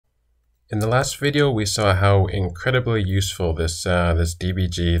In the last video, we saw how incredibly useful this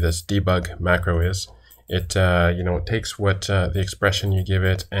dbg, this debug macro is. It takes what the expression you give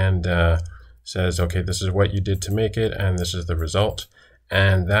it and says, okay, this is what you did to make it, and this is the result,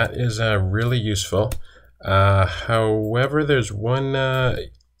 and that is really useful. However, there's one,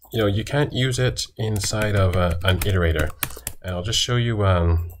 you can't use it inside of an iterator, and I'll just show you.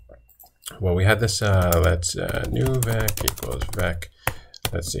 Well, we had this. Let's new vec equals vec.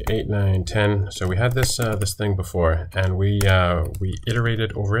 Let's see, 8, 9, 10. So we had this this thing before, and we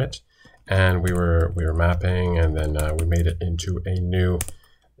iterated over it, and we were mapping, and then we made it into a new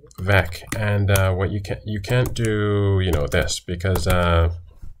vec. And what you can't do this, because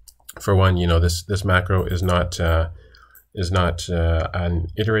for one, this macro is not an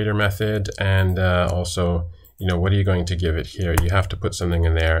iterator method, and also what are you going to give it here? You have to put something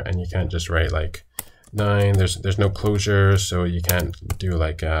in there, and you can't just write like 9. There's no closure, so you can't do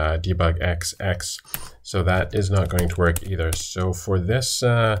like debug x. So that is not going to work either. So for this,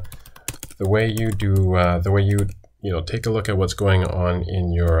 the way you take a look at what's going on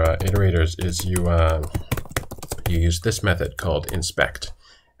in your iterators is you use this method called inspect,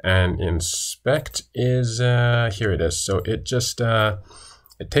 and inspect is here it is. So it just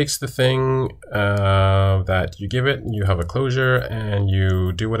it takes the thing that you give it, and you have a closure, and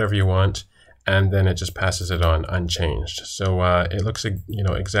you do whatever you want, and then it just passes it on unchanged. So it looks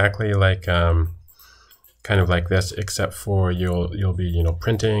exactly like kind of like this, except for you'll be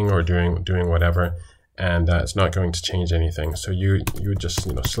printing or doing whatever, and it's not going to change anything. So you just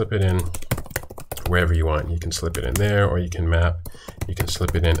slip it in wherever you want. You can slip it in there, or you can map. You can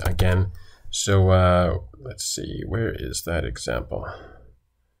slip it in again. So let's see, where is that example?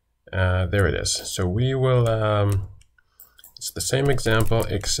 There it is. So we will. It's the same example,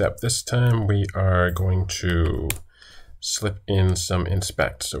 except this time we are going to slip in some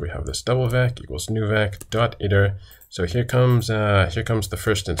inspect. So we have this double vec equals new vec dot iter. So here comes the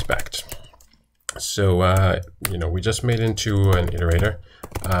first inspect. So we just made into an iterator.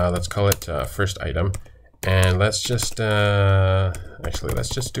 Let's call it first item, and let's just actually let's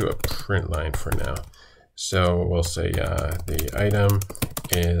just do a print line for now. So we'll say the item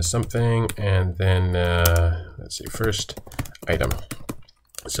is something, and then let's see, first item.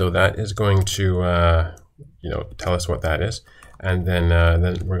 So that is going to tell us what that is, and then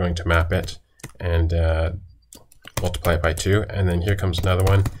we're going to map it and multiply it by 2, and then here comes another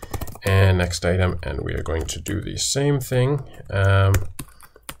one, and next item, and we are going to do the same thing.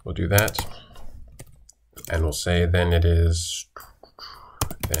 We'll do that, and we'll say then it is,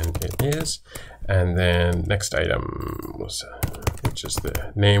 and then next item was, which is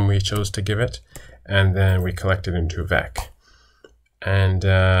the name we chose to give it, and then we collect it into vec. And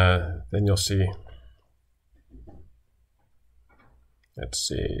then you'll see, let's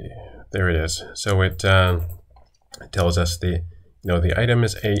see, there it is. So it tells us the item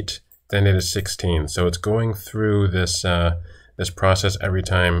is 8, then it is 16. So it's going through this this process every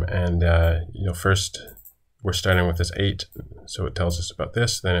time, and first we're starting with this 8, so it tells us about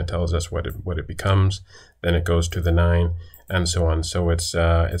this, then it tells us what it becomes, then it goes to the 9, and so on. So it's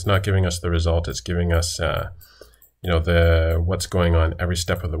not giving us the result, it's giving us what's going on every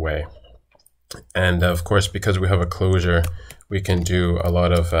step of the way. And of course, because we have a closure, we can do a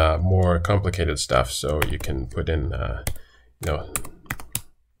lot of more complicated stuff. So you can put in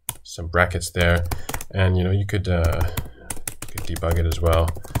some brackets there, and you could debug it as well.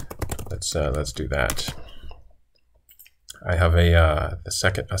 Let's do that. I have a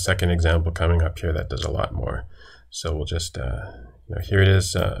second example coming up here that does a lot more. So we'll just here it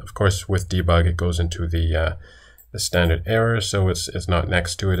is. Of course, with debug, it goes into the standard error, so it's not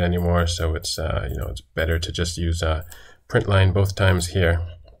next to it anymore. So it's it's better to just use a print line both times here.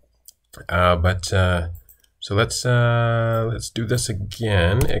 So let's do this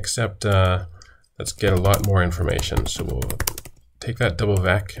again, except let's get a lot more information. So we'll take that double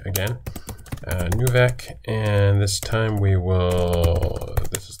vec again, new vec, and this time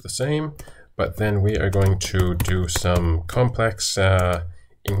this is the same, but then we are going to do some complex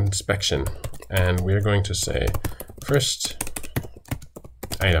inspection, and we are going to say first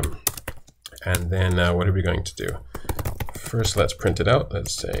item, and then what are we going to do? First, let's print it out.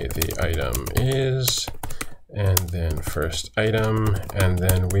 Let's say the item is, and then first item, and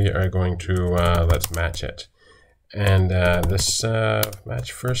then we are going to let's match it, and this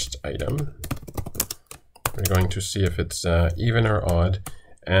match first item, we're going to see if it's even or odd.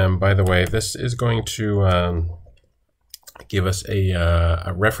 And by the way, this is going to give us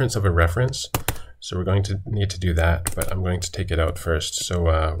a reference of a reference. So we're going to need to do that, but I'm going to take it out first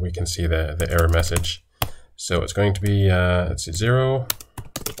so we can see the error message. So it's going to be, let's see, 0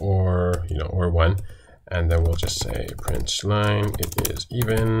 or or 1. And then we'll just say print line, it is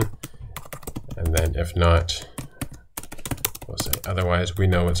even. And then if not, we'll say otherwise. We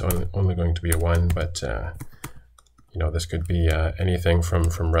know it's only going to be a 1, but this could be anything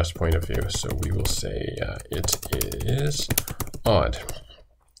from Rust point of view. So we will say it is odd.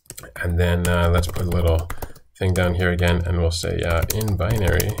 And then let's put a little thing down here again, and we'll say in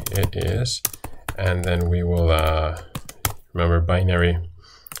binary it is. And then we will remember binary.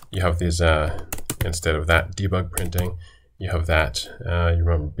 You have these instead of that debug printing, you have that. You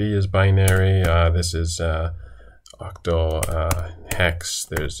remember B is binary. This is octal hex.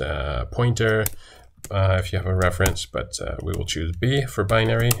 There's a pointer if you have a reference, but we will choose B for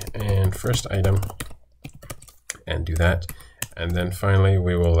binary and first item and do that. And then finally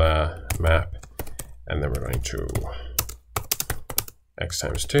we will map, and then we're going to x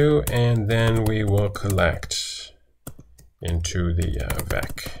times 2, and then we will collect into the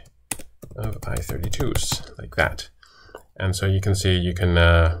vec of i32s like that. And so you can see you can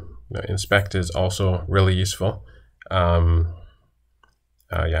inspect is also really useful. Yeah,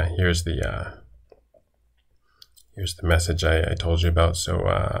 here's the message I told you about.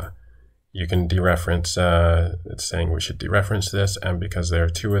 So you can dereference. It's saying we should dereference this, and because there are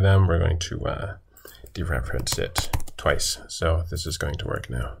 2 of them, we're going to dereference it twice. So this is going to work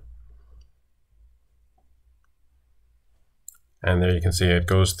now. And there you can see it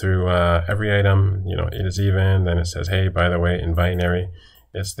goes through every item. It is even. Then it says, hey, by the way, in binary,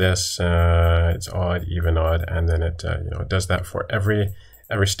 it's this. It's odd, even, odd, and then it it does that for every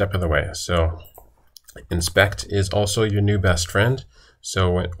step of the way. So inspect is also your new best friend.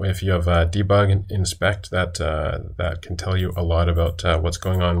 So if you have debug and inspect, that can tell you a lot about what's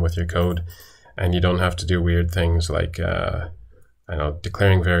going on with your code, and you don't have to do weird things like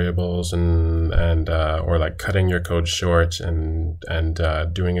declaring variables and or like cutting your code short and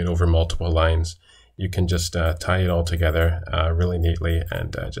doing it over multiple lines. You can just tie it all together really neatly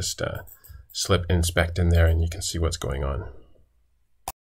and just slip inspect in there, and you can see what's going on.